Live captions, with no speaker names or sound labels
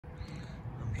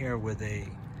here with a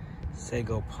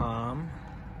Sago Palm,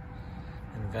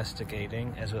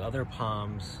 investigating. As with other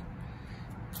palms,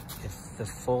 if the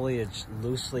foliage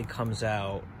loosely comes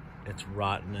out, it's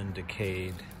rotten and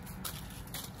decayed,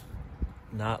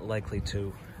 not likely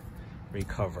to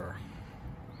recover.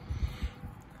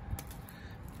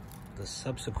 The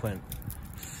subsequent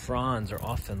fronds are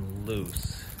often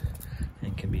loose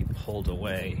and can be pulled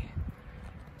away.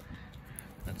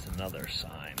 That's another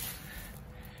sign.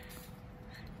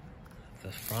 If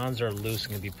the fronds are loose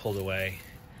and can be pulled away,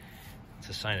 it's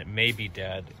a sign it may be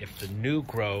dead. If the new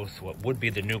growth, what would be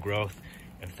the new growth,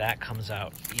 if that comes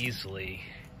out easily,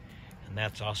 and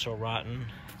that's also rotten,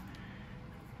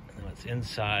 and what's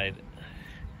inside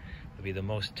would be the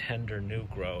most tender new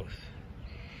growth,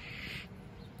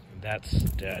 that's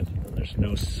dead. There's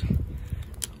no,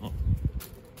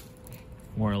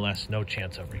 more or less, no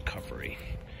chance of recovery.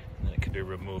 And then it can be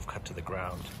removed, cut to the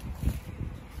ground.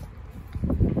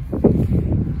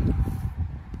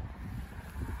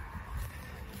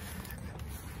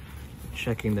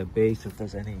 Checking the base if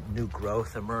there's any new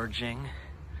growth emerging,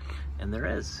 and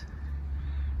there is.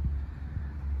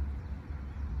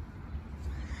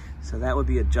 So that would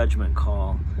be a judgment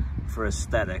call for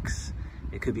aesthetics.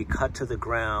 It could be cut to the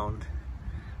ground,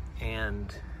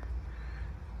 and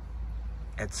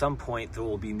at some point there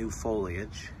will be new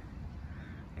foliage,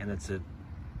 and it's a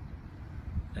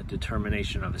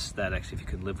determination of aesthetics if you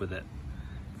can live with it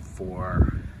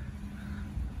for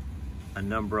a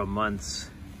number of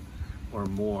months or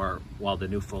more while the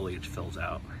new foliage fills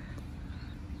out.